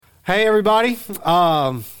Hey, everybody.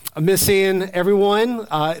 I miss seeing everyone.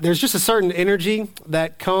 There's just a certain energy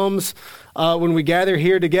that comes when we gather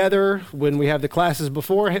here together, when we have the classes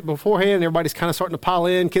beforehand. Everybody's kind of starting to pile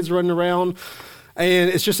in, kids running around, and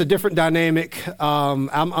it's just a different dynamic.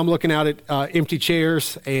 I'm looking out at empty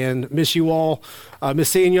chairs and miss you all, miss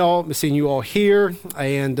seeing you all here,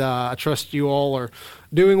 and I trust you all are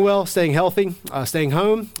doing well, staying healthy, staying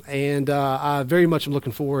home, and I very much am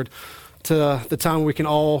looking forward to the time we can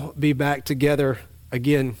all be back together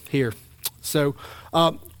again here. So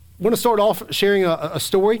I want to start off sharing a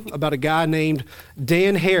story about a guy named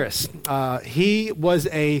Dan Harris. He was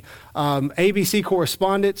a ABC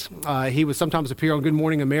correspondent. He would sometimes appear on Good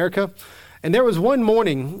Morning America. And there was one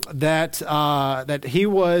morning that he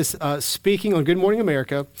was speaking on Good Morning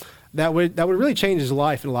America that would really change his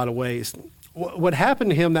life in a lot of ways. What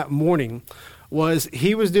happened to him that morning was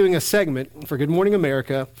he was doing a segment for Good Morning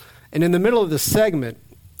America, and in the middle of the segment,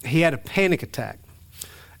 he had a panic attack.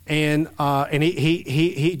 And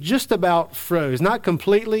he just about froze. Not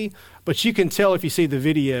completely, but you can tell if you see the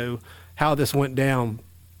video how this went down.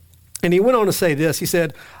 And he went on to say this. He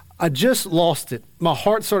said, "I just lost it. My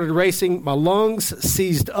heart started racing. My lungs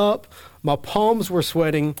seized up. My palms were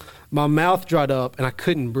sweating. My mouth dried up, and I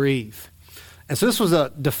couldn't breathe." And so this was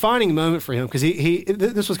a defining moment for him because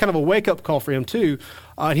this was kind of a wake-up call for him too.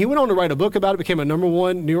 And he went on to write a book about it, became a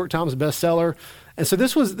 #1 New York Times bestseller. And so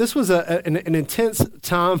this was an intense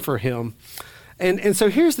time for him. And so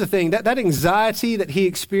here's the thing, that anxiety that he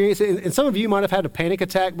experienced, and some of you might have had a panic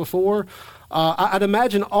attack before. I'd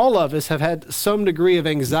imagine all of us have had some degree of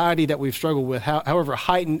anxiety that we've struggled with, however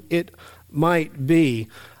heightened it might be.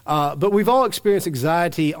 But we've all experienced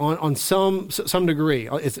anxiety on some degree.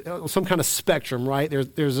 It's some kind of spectrum, right?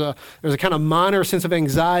 There's a kind of minor sense of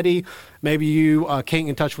anxiety. Maybe you can't get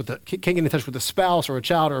in touch with a spouse or a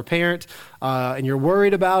child or a parent, and you're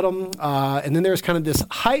worried about them. And then there's kind of this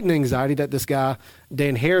heightened anxiety that this guy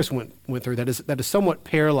Dan Harris went through. That is somewhat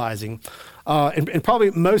paralyzing. And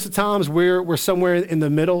probably most of the times we're somewhere in the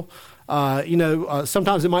middle.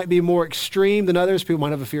 Sometimes it might be more extreme than others. People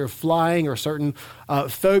might have a fear of flying or certain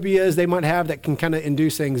phobias they might have that can kind of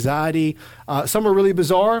induce anxiety. Some are really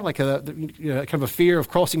bizarre, like kind of a fear of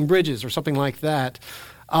crossing bridges or something like that.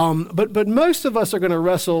 But most of us are going to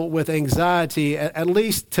wrestle with anxiety at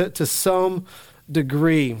least to some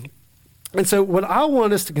degree. And so what I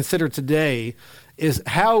want us to consider today is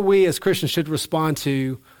how we as Christians should respond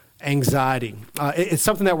to anxiety. It's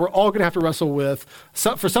something that we're all going to have to wrestle with.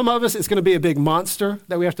 So for some of us, it's going to be a big monster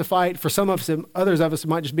that we have to fight. For some of us, others of us, it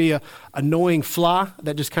might just be a annoying fly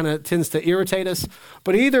that just kind of tends to irritate us.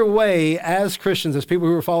 But either way, as Christians, as people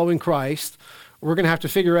who are following Christ, we're going to have to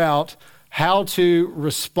figure out how to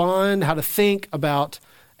respond, how to think about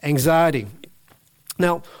anxiety.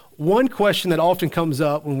 Now, one question that often comes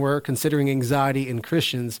up when we're considering anxiety in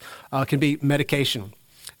Christians can be medication.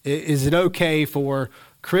 Is it okay for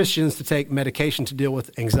Christians to take medication to deal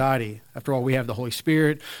with anxiety? After all, we have the Holy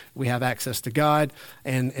Spirit, we have access to God,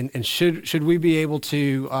 and should we be able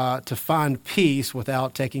to find peace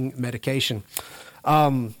without taking medication?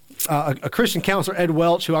 A Christian counselor, Ed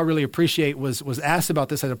Welch, who I really appreciate, was asked about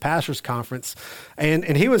this at a pastor's conference,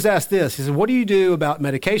 and he was asked this. He said, "What do you do about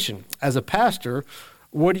medication? As a pastor,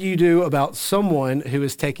 what do you do about someone who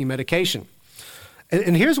is taking medication?"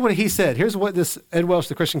 And here's what he said. Here's what this Ed Welch,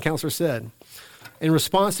 the Christian counselor, said. In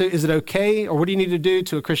response to, is it okay, or what do you need to do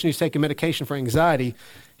to a Christian who's taking medication for anxiety?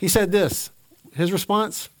 He said this. His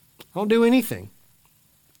response, "I don't do anything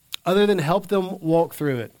other than help them walk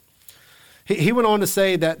through it." He went on to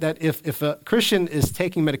say that if a Christian is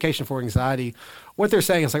taking medication for anxiety, what they're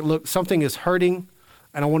saying is like, look, something is hurting,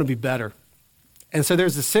 and I want to be better. And so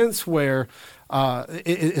there's a sense where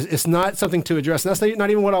it's not something to address. And that's not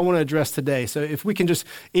even what I want to address today. So if we can just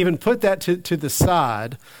even put that to the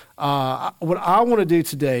side, what I want to do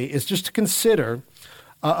today is just to consider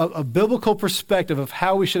a biblical perspective of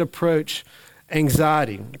how we should approach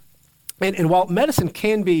anxiety. And while medicine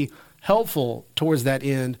can be helpful towards that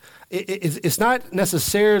end, it's not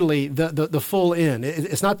necessarily the full end.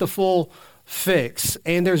 It's not the full fix.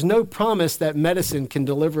 And there's no promise that medicine can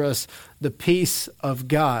deliver us the peace of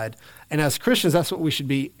God. And as Christians, that's what we should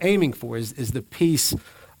be aiming for, is the peace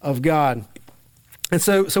of God. And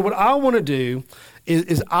so what I want to do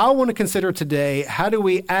is I want to consider today, how do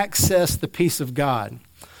we access the peace of God?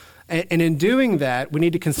 And in doing that, we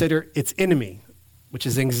need to consider its enemy, which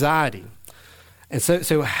is anxiety. And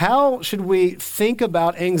so how should we think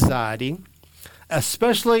about anxiety?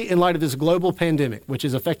 especially in light of this global pandemic, which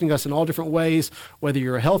is affecting us in all different ways, whether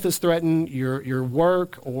your health is threatened, your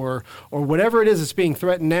work, or whatever it is that's being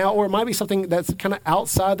threatened now, or it might be something that's kind of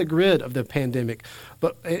outside the grid of the pandemic.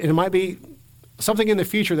 But it might be something in the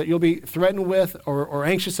future that you'll be threatened with or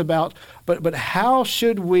anxious about. But how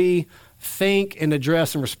should we think and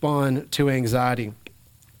address and respond to anxiety?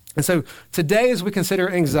 And so today, as we consider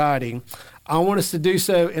anxiety, I want us to do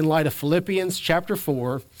so in light of Philippians chapter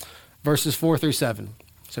 4, verses 4 through 7.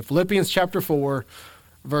 So Philippians chapter 4,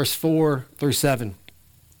 verse 4 through 7.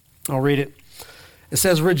 I'll read it. It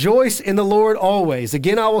says, "Rejoice in the Lord always.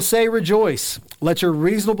 Again, I will say rejoice. Let your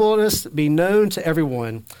reasonableness be known to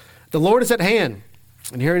everyone. The Lord is at hand."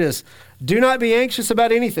 And here it is. "Do not be anxious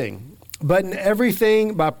about anything, but in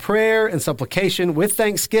everything by prayer and supplication with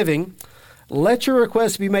thanksgiving, let your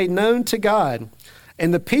requests be made known to God.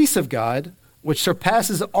 And the peace of God, which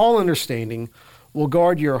surpasses all understanding, will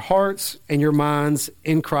guard your hearts and your minds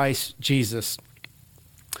in Christ Jesus."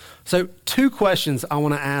 So 2 questions I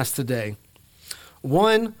want to ask today.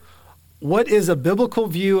 1, what is a biblical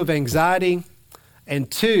view of anxiety?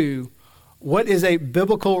 And 2, what is a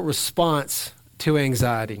biblical response to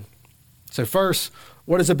anxiety? So first,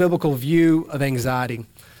 what is a biblical view of anxiety?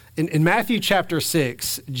 In Matthew chapter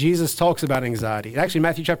 6, Jesus talks about anxiety. Actually,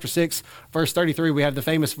 Matthew chapter 6, verse 33, we have the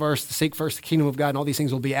famous verse, "To seek first the kingdom of God, and all these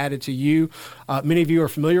things will be added to you." Many of you are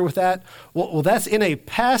familiar with that. Well, that's in a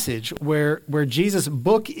passage where Jesus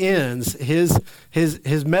bookends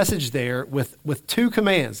his message there with 2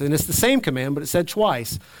 commands. And it's the same command, but it's said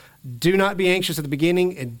twice. Do not be anxious at the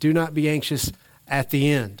beginning, and do not be anxious at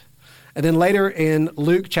the end. And then later in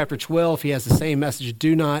Luke chapter 12, he has the same message,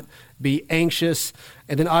 do not be anxious.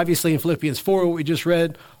 And then obviously in Philippians 4, what we just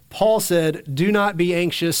read, Paul said, do not be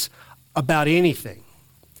anxious about anything.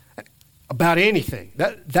 About anything.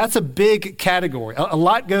 That's a big category. A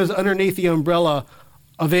lot goes underneath the umbrella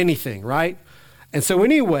of anything, right? And so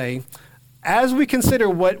anyway, as we consider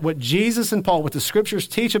what Jesus and Paul, what the scriptures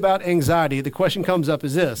teach about anxiety, the question comes up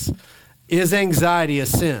is this: is anxiety a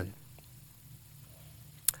sin?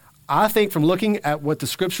 I think from looking at what the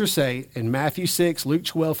scriptures say in Matthew 6, Luke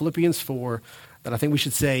 12, Philippians 4, that I think we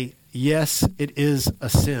should say, yes, it is a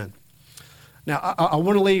sin. Now, I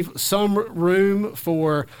want to leave some room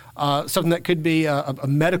for something that could be a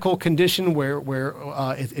medical condition where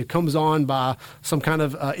it comes on by some kind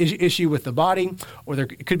of issue with the body, or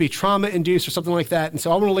it could be trauma-induced or something like that. And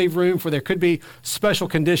so I want to leave room for there could be special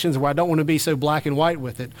conditions where I don't want to be so black and white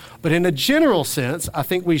with it. But in a general sense, I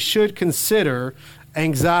think we should consider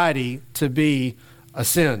anxiety to be a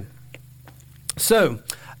sin. So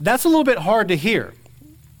that's a little bit hard to hear.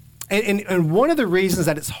 And one of the reasons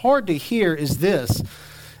that it's hard to hear is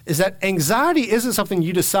that anxiety isn't something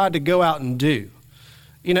you decide to go out and do.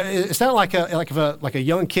 You know, it's not like a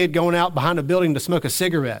young kid going out behind a building to smoke a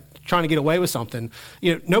cigarette, trying to get away with something.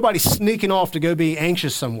 You know, nobody's sneaking off to go be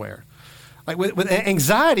anxious somewhere. Like with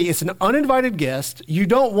anxiety, it's an uninvited guest. You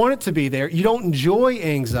don't want it to be there. You don't enjoy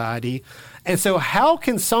anxiety. And so how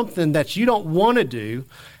can something that you don't want to do,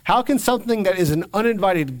 how can something that is an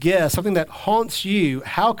uninvited guest, something that haunts you,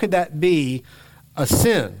 how could that be a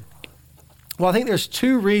sin? Well, I think there's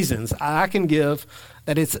 2 reasons I can give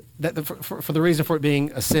for the reason for it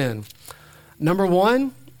being a sin. Number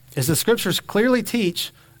 1 is the scriptures clearly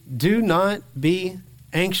teach, do not be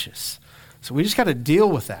anxious. So we just got to deal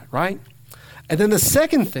with that, right? And then the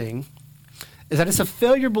second thing is that it's a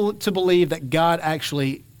failure to believe that God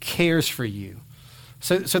actually cares for you.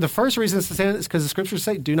 So the first reason it's a sin is because the scriptures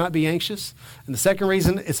say, do not be anxious. And the second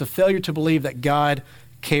reason, it's a failure to believe that God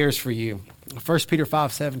cares for you. 1 Peter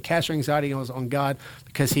 5:7, cast your anxiety on God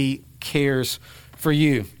because he cares for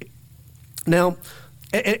you. Now,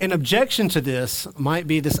 an objection to this might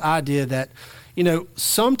be this idea that, you know,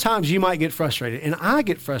 sometimes you might get frustrated, and I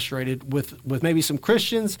get frustrated with maybe some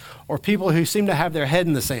Christians or people who seem to have their head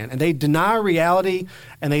in the sand, and they deny reality,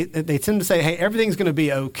 and they tend to say, hey, everything's going to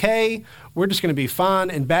be okay, we're just going to be fine,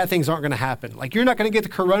 and bad things aren't going to happen. Like, you're not going to get the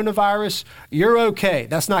coronavirus, you're okay.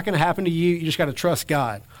 That's not going to happen to you, you just got to trust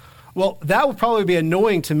God. Well, that would probably be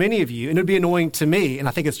annoying to many of you, and it would be annoying to me, and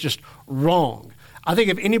I think it's just wrong. I think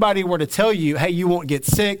if anybody were to tell you, hey, you won't get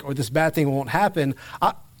sick, or this bad thing won't happen,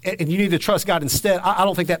 and you need to trust God instead, I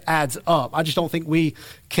don't think that adds up. I just don't think we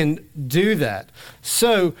can do that.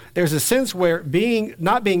 So there's a sense where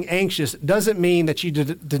not being anxious doesn't mean that you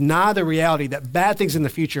deny the reality that bad things in the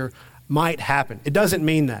future might happen. It doesn't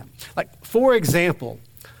mean that. Like, for example,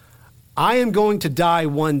 I am going to die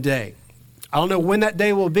one day. I don't know when that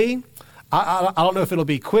day will be. I don't know if it'll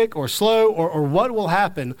be quick or slow or what will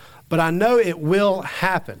happen, but I know it will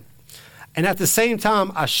happen. And at the same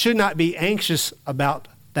time, I should not be anxious about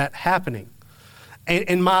that happening.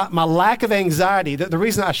 And my lack of anxiety, the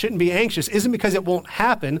reason I shouldn't be anxious isn't because it won't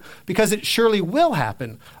happen, because it surely will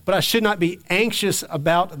happen. But I should not be anxious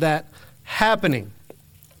about that happening.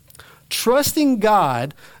 Trusting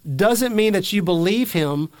God doesn't mean that you believe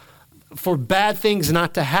him for bad things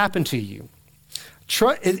not to happen to you.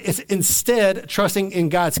 It's instead trusting in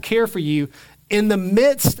God's care for you in the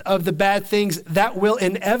midst of the bad things that will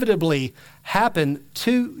inevitably happen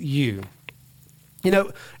to you. You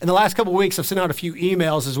know, in the last couple of weeks, I've sent out a few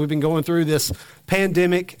emails as we've been going through this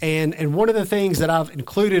pandemic, and one of the things that I've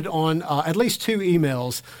included on at least 2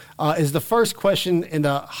 emails is the first question in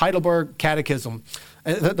the Heidelberg Catechism.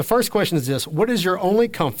 The first question is this: what is your only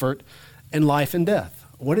comfort in life and death?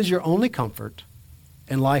 What is your only comfort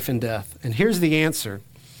in life and death? And here's the answer: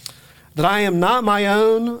 that I am not my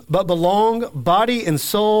own, but belong, body and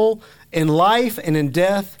soul, in life and in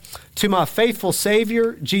death, to my faithful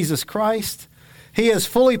Savior, Jesus Christ. He has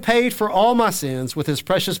fully paid for all my sins with his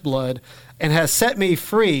precious blood and has set me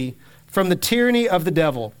free from the tyranny of the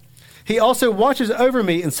devil. He also watches over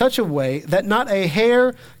me in such a way that not a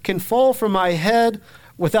hair can fall from my head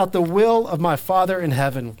without the will of my Father in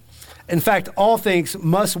heaven. In fact, all things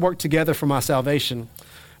must work together for my salvation.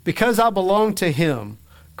 Because I belong to him,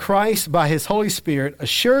 Christ, by his Holy Spirit,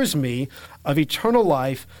 assures me of eternal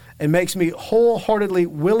life and makes me wholeheartedly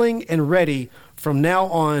willing and ready from now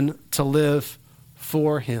on to live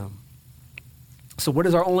for him. So what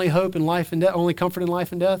is our only hope in life and death, only comfort in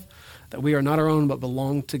life and death? That we are not our own, but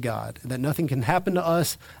belong to God. And that nothing can happen to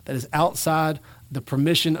us that is outside the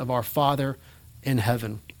permission of our Father in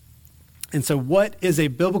heaven. And so what is a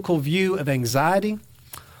biblical view of anxiety?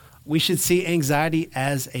 We should see anxiety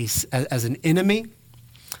as an enemy,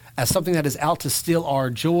 as something that is out to steal our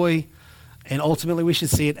joy. And ultimately, we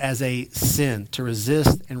should see it as a sin to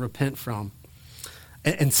resist and repent from.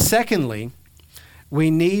 And secondly, we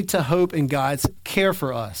need to hope in God's care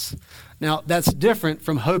for us. Now, that's different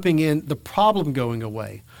from hoping in the problem going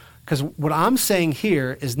away. Because what I'm saying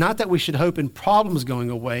here is not that we should hope in problems going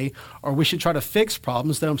away, or we should try to fix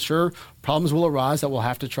problems, though I'm sure problems will arise that we'll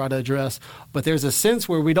have to try to address. But there's a sense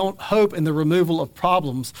where we don't hope in the removal of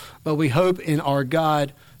problems, but we hope in our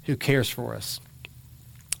God who cares for us.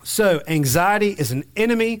 So anxiety is an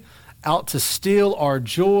enemy out to steal our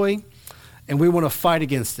joy, and we want to fight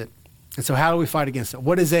against it. And so how do we fight against it?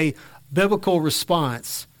 What is a biblical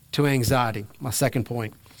response to anxiety? My second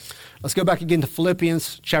point. Let's go back again to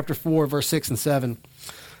Philippians chapter 4, verse 6 and 7. It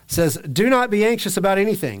says, do not be anxious about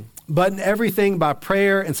anything, but in everything by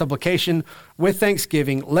prayer and supplication with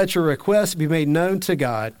thanksgiving, let your requests be made known to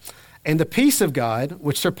God. And the peace of God,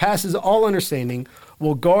 which surpasses all understanding,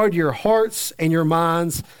 will guard your hearts and your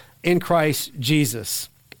minds in Christ Jesus.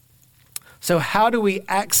 So how do we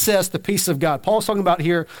access the peace of God? Paul's talking about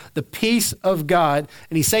here the peace of God,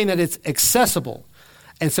 and he's saying that it's accessible.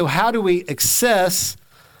 And so how do we access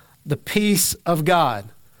the peace of God?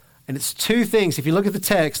 And it's 2 things. If you look at the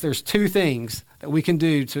text, there's 2 things that we can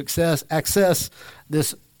do to access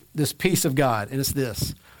this peace of God. And it's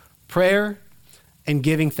this: prayer and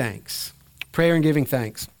giving thanks. Prayer and giving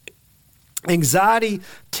thanks. Anxiety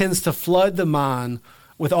tends to flood the mind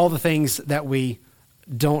with all the things that we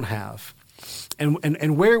don't have.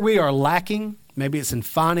 And where we are lacking, maybe it's in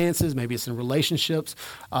finances, maybe it's in relationships,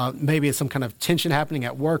 maybe it's some kind of tension happening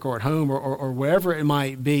at work or at home or wherever it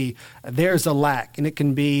might be, there's a lack. And it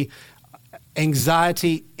can be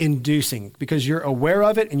anxiety-inducing because you're aware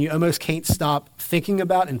of it and you almost can't stop thinking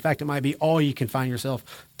about it. In fact, it might be all you can find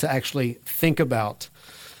yourself to actually think about.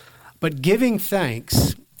 But giving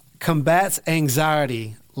thanks combats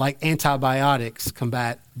anxiety like antibiotics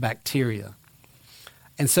combat bacteria.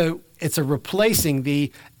 And so it's a replacing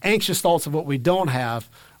the anxious thoughts of what we don't have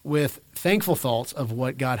with thankful thoughts of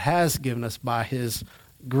what God has given us by his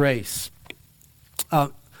grace.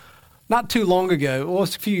 Not too long ago, well, it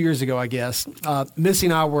was a few years ago, I guess, Missy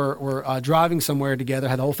and I were driving somewhere together,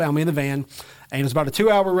 had the whole family in the van, and it was about a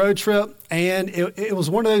 2-hour road trip. And it was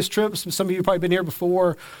one of those trips, some of you have probably been here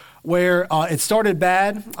before, where it started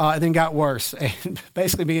bad and then got worse. And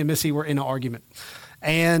basically me and Missy were in an argument.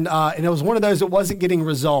 And it was one of those that wasn't getting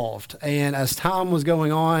resolved. And as time was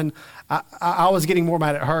going on, I was getting more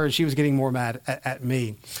mad at her, and she was getting more mad at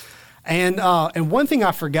me. And one thing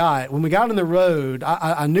I forgot, when we got on the road,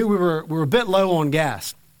 I knew we were a bit low on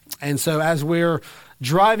gas. And so as we're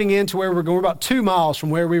driving into where we're going, we're about 2 miles from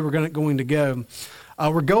where we were going to go.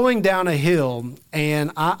 We're going down a hill,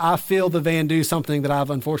 and I feel the van do something that I've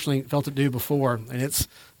unfortunately felt it do before, and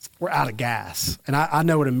we're out of gas. And I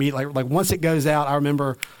know what immediately, like once it goes out, I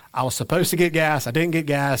remember I was supposed to get gas, I didn't get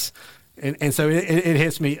gas, and so it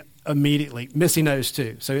hits me immediately. Missy knows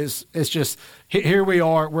too. So it's just, here we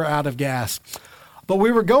are, we're out of gas. But we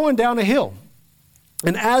were going down a hill.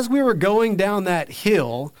 And as we were going down that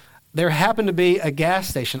hill, there happened to be a gas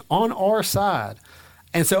station on our side.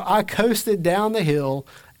 And so I coasted down the hill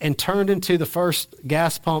and turned into the first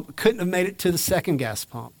gas pump. Couldn't have made it to the second gas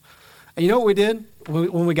pump. And you know what we did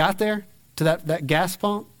when we got there to that gas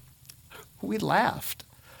pump? We laughed.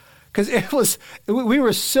 Because we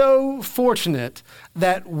were so fortunate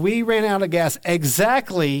that we ran out of gas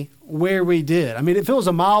exactly where we did. I mean, if it was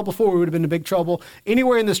a mile before, we would have been in big trouble.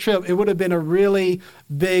 Anywhere in this trip, it would have been a really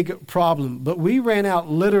big problem. But we ran out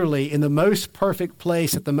literally in the most perfect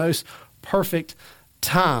place at the most perfect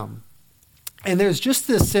time. And there's just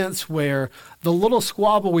this sense where the little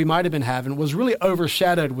squabble we might have been having was really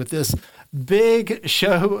overshadowed with this big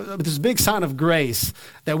show, this big sign of grace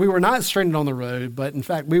that we were not stranded on the road, but in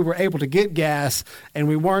fact, we were able to get gas and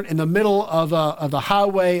we weren't in the middle of a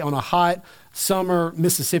highway on a hot summer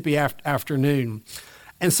Mississippi afternoon.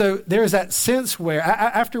 And so there's that sense where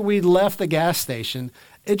after we left the gas station,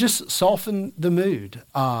 it just softened the mood.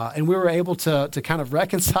 And we were able to kind of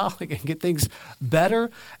reconcile and get things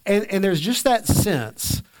better. And there's just that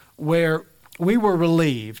sense where we were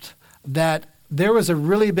relieved that there was a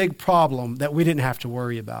really big problem that we didn't have to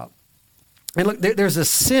worry about. And look, there's a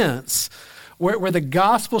sense where the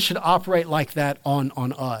gospel should operate like that on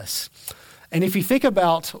us. And if you think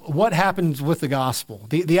about what happens with the gospel,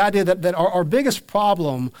 the idea that our biggest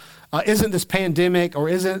problem isn't this pandemic or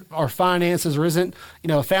isn't our finances or isn't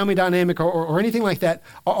a family dynamic or anything like that.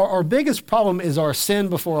 Our biggest problem is our sin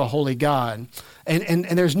before a holy God. And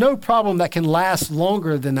there's no problem that can last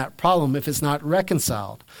longer than that problem if it's not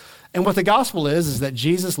reconciled. And what the gospel is that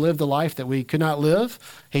Jesus lived the life that we could not live.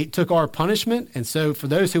 He took our punishment. And so for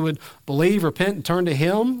those who would believe, repent, and turn to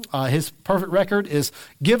him, his perfect record is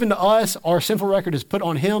given to us. Our sinful record is put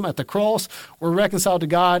on him at the cross. We're reconciled to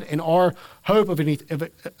God, and our hope of an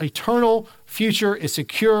eternal future is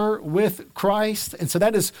secure with Christ. And so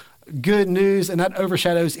that is good news, and that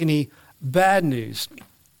overshadows any bad news.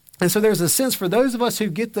 And so there's a sense for those of us who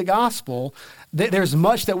get the gospel that there's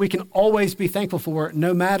much that we can always be thankful for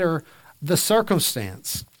no matter the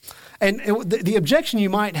circumstance. And the objection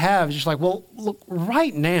you might have is just like, well, look,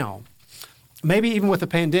 right now, maybe even with the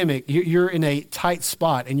pandemic, you're in a tight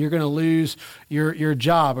spot and you're going to lose your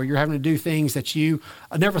job or you're having to do things that you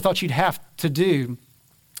never thought you'd have to do.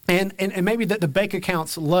 And maybe that the bank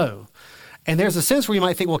account's low. And there's a sense where you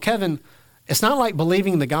might think, well, Kevin, it's not like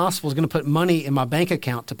believing the gospel is going to put money in my bank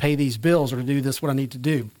account to pay these bills or to do this, what I need to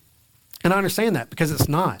do. And I understand that because it's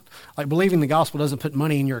not. Like believing the gospel doesn't put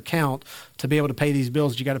money in your account to be able to pay these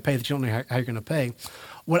bills that you got to pay that you don't know how you're going to pay.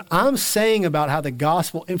 What I'm saying about how the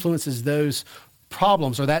gospel influences those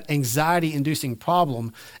problems or that anxiety-inducing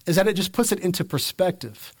problem is that it just puts it into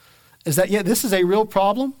perspective. Is that, yeah, this is a real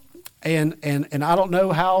problem, and I don't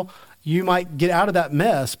know how you might get out of that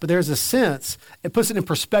mess, but there's a sense, it puts it in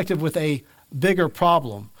perspective with a bigger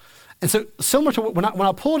problem. And so similar to when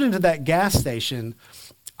I pulled into that gas station,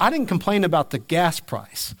 I didn't complain about the gas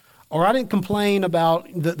price, or I didn't complain about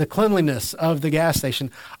the cleanliness of the gas station.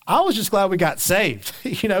 I was just glad we got saved.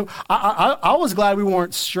 I was glad we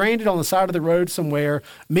weren't stranded on the side of the road somewhere,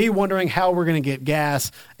 me wondering how we're going to get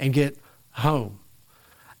gas and get home.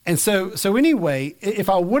 And so anyway, if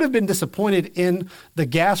I would have been disappointed in the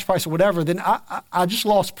gas price or whatever, then I just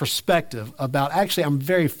lost perspective about, actually, I'm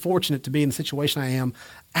very fortunate to be in the situation I am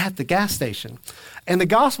at the gas station. And the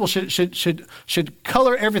gospel should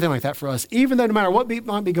color everything like that for us, even though no matter what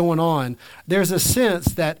might be going on, there's a sense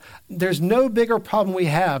that there's no bigger problem we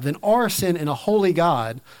have than our sin in a holy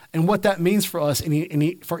God and what that means for us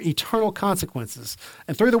for eternal consequences.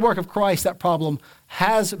 And through the work of Christ, that problem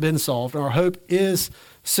has been solved, and our hope is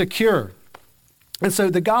secure. And so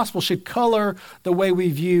the gospel should color the way we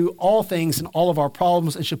view all things and all of our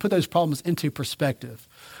problems, and should put those problems into perspective.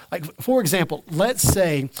 Like, for example, let's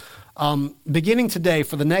say beginning today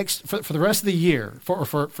for the rest of the year, for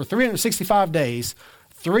 365 days,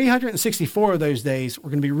 364 of those days were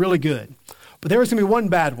going to be really good. But there was going to be one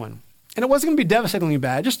bad one. And it wasn't going to be devastatingly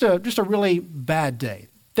bad, just a really bad day.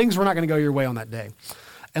 Things were not going to go your way on that day.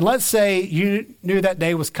 And let's say you knew that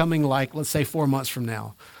day was coming, like, let's say 4 months from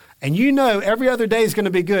now. And you know every other day is going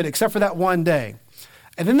to be good except for that one day.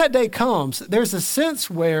 And then that day comes, there's a sense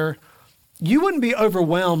where you wouldn't be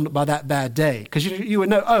overwhelmed by that bad day because you would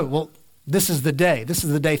know, oh, well, this is the day. This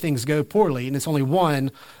is the day things go poorly, and it's only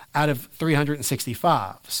one out of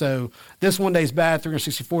 365. So this one day is bad,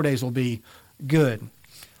 364 days will be good.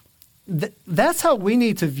 That's how we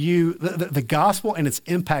need to view the gospel and its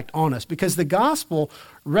impact on us, because the gospel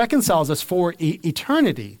reconciles us for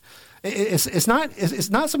eternity. It's not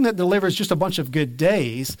something that delivers just a bunch of good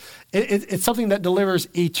days. It's something that delivers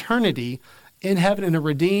eternity in heaven, in a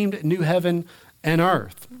redeemed new heaven and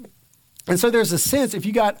earth. And so there's a sense, if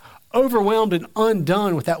you got overwhelmed and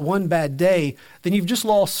undone with that one bad day, then you've just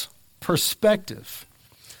lost perspective.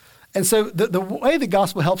 And so the way the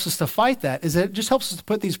gospel helps us to fight that is that it just helps us to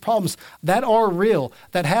put these problems that are real,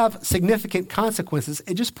 that have significant consequences,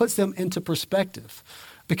 it just puts them into perspective.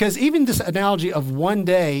 Because even this analogy of one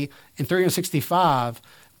day in 365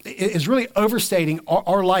 is really overstating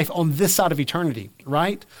our life on this side of eternity,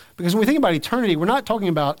 right? Because when we think about eternity, we're not talking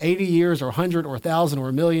about 80 years or 100 or 1,000 or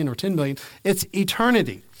a million or 10 million. It's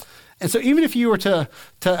eternity. And so even if you were to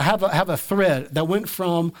have a thread that went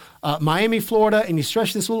from Miami, Florida, and you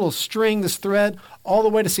stretch this little string, this thread, all the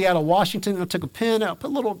way to Seattle, Washington, and I took a pen, I put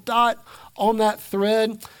a little dot on that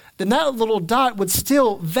thread, then that little dot would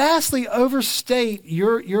still vastly overstate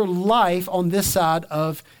your life on this side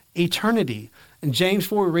of eternity. In James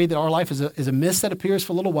 4, we read that our life is a mist that appears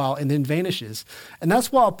for a little while and then vanishes. And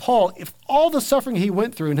that's why Paul, if all the suffering he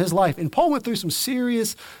went through in his life, and Paul went through some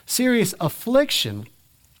serious affliction,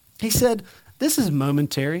 he said, this is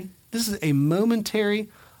momentary. This is a momentary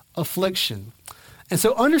affliction. And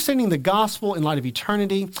so understanding the gospel in light of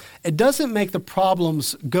eternity, it doesn't make the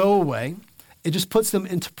problems go away. It just puts them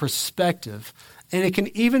into perspective. And it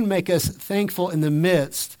can even make us thankful in the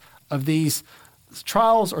midst of these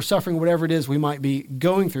trials or suffering, whatever it is we might be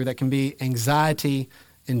going through that can be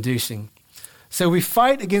anxiety-inducing. So we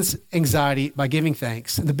fight against anxiety by giving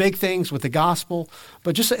thanks, and the big things with the gospel,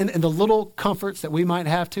 but just in the little comforts that we might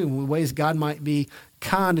have too, in the ways God might be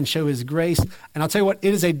kind and show his grace. And I'll tell you what,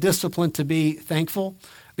 it is a discipline to be thankful,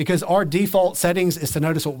 because our default settings is to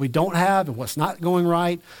notice what we don't have and what's not going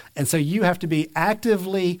right. And so you have to be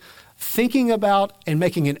actively thinking about and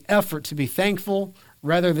making an effort to be thankful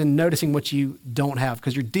rather than noticing what you don't have,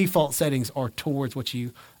 because your default settings are towards what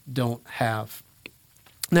you don't have.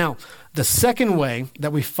 Now, the second way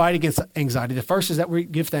that we fight against anxiety, the first is that we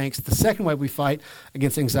give thanks. The second way we fight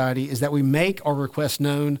against anxiety is that we make our requests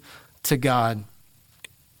known to God.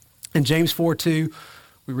 In James 4:2,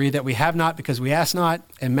 we read that we have not because we ask not.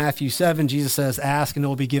 In Matthew 7, Jesus says, ask and it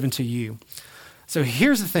will be given to you. So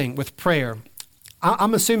here's the thing with prayer.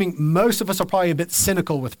 I'm assuming most of us are probably a bit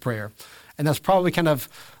cynical with prayer. And that's probably kind of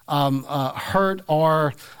hurt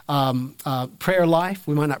our prayer life.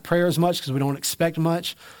 We might not pray as much because we don't expect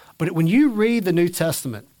much. But when you read the New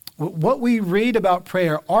Testament, what we read about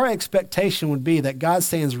prayer, our expectation would be that God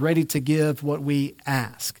stands ready to give what we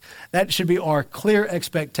ask. That should be our clear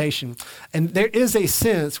expectation. And there is a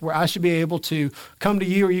sense where I should be able to come to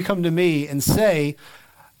you or you come to me and say,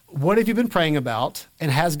 what have you been praying about?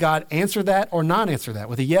 And has God answered that or not answered that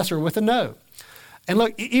with a yes or with a no? And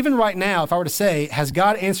look, even right now, if I were to say, has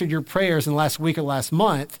God answered your prayers in the last week or last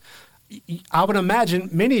month? I would imagine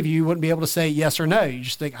many of you wouldn't be able to say yes or no. You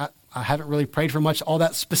just think, I haven't really prayed for much all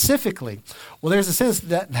that specifically. Well, there's a sense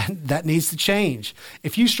that needs to change.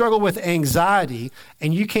 If you struggle with anxiety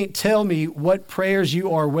and you can't tell me what prayers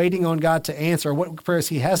you are waiting on God to answer or what prayers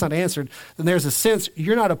he has not answered, then there's a sense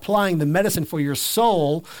you're not applying the medicine for your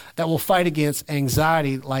soul that will fight against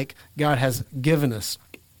anxiety like God has given us.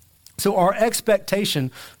 So our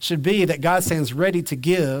expectation should be that God stands ready to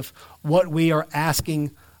give what we are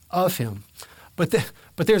asking of him. But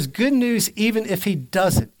there's good news even if he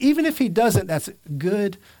doesn't. Even if he doesn't, that's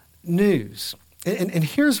good news. And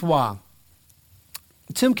here's why.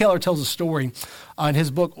 Tim Keller tells a story in his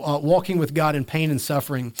book, Walking with God in Pain and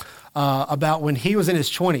Suffering, about when he was in his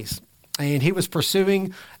 20s. And he was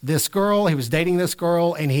pursuing this girl, he was dating this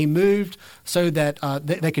girl, and he moved so that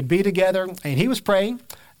they could be together. And he was praying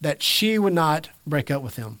that she would not break up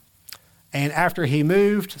with him. And after he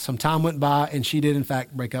moved, some time went by, and she did, in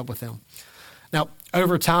fact, break up with him. Now,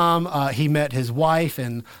 over time, he met his wife,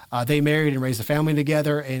 and they married and raised a family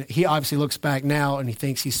together. And he obviously looks back now, and he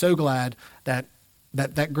thinks he's so glad that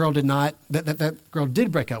girl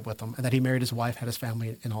did break up with him, and that he married his wife, had his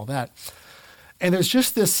family, and all that. And there's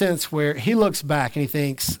just this sense where he looks back, and he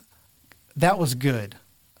thinks, that was good.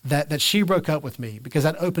 That she broke up with me because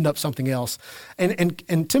that opened up something else.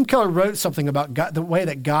 And Tim Keller wrote something about God, the way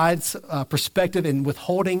that God's perspective in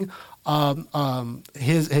withholding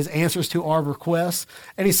his answers to our requests.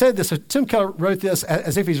 And he said this, so Tim Keller wrote this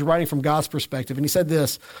as if he's writing from God's perspective. And he said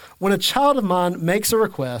this, when a child of mine makes a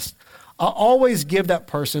request, I always give that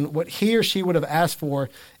person what he or she would have asked for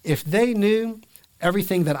if they knew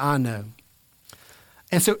everything that I know.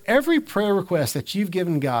 And so every prayer request that you've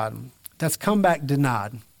given God that's come back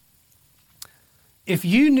denied, if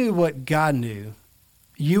you knew what God knew,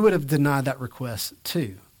 you would have denied that request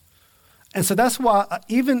too. And so that's why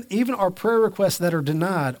even our prayer requests that are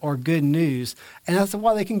denied are good news. And that's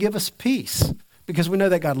why they can give us peace. because we know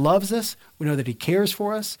that God loves us. We know that he cares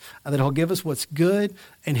for us, that he'll give us what's good,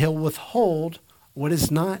 and he'll withhold what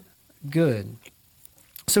is not good.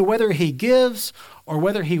 So whether he gives or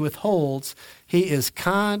whether he withholds, he is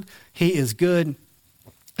kind, he is good,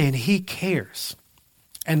 and he cares.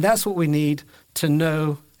 And that's what we need to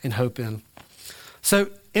know and hope in. So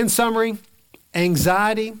in summary,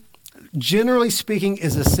 anxiety, generally speaking,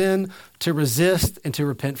 is a sin to resist and to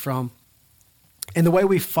repent from. And the way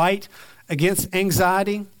we fight against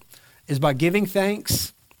anxiety is by giving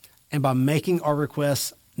thanks and by making our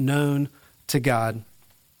requests known to God.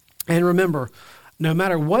 And remember, no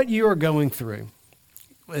matter what you are going through,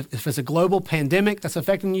 if it's a global pandemic that's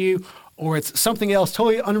affecting you, or it's something else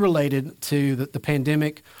totally unrelated to the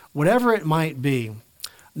pandemic, whatever it might be,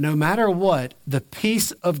 no matter what, the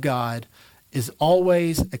peace of God is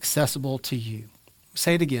always accessible to you.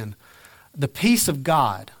 Say it again. The peace of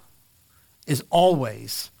God is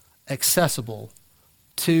always accessible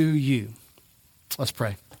to you. Let's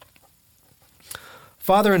pray.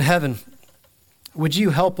 Father in heaven, would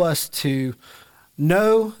you help us to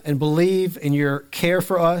know and believe in your care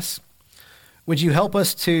for us? Would you help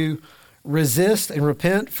us to resist and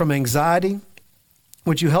repent from anxiety?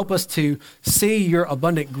 Would you help us to see your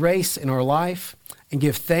abundant grace in our life and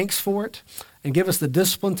give thanks for it, and give us the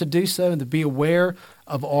discipline to do so and to be aware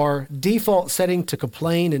of our default setting to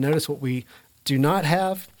complain and notice what we do not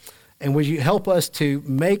have? And would you help us to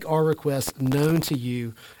make our requests known to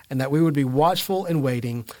you, and that we would be watchful and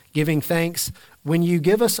waiting, giving thanks when you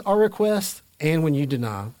give us our requests and when you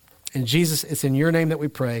deny. And Jesus, it's in your name that we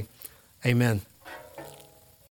pray. Amen.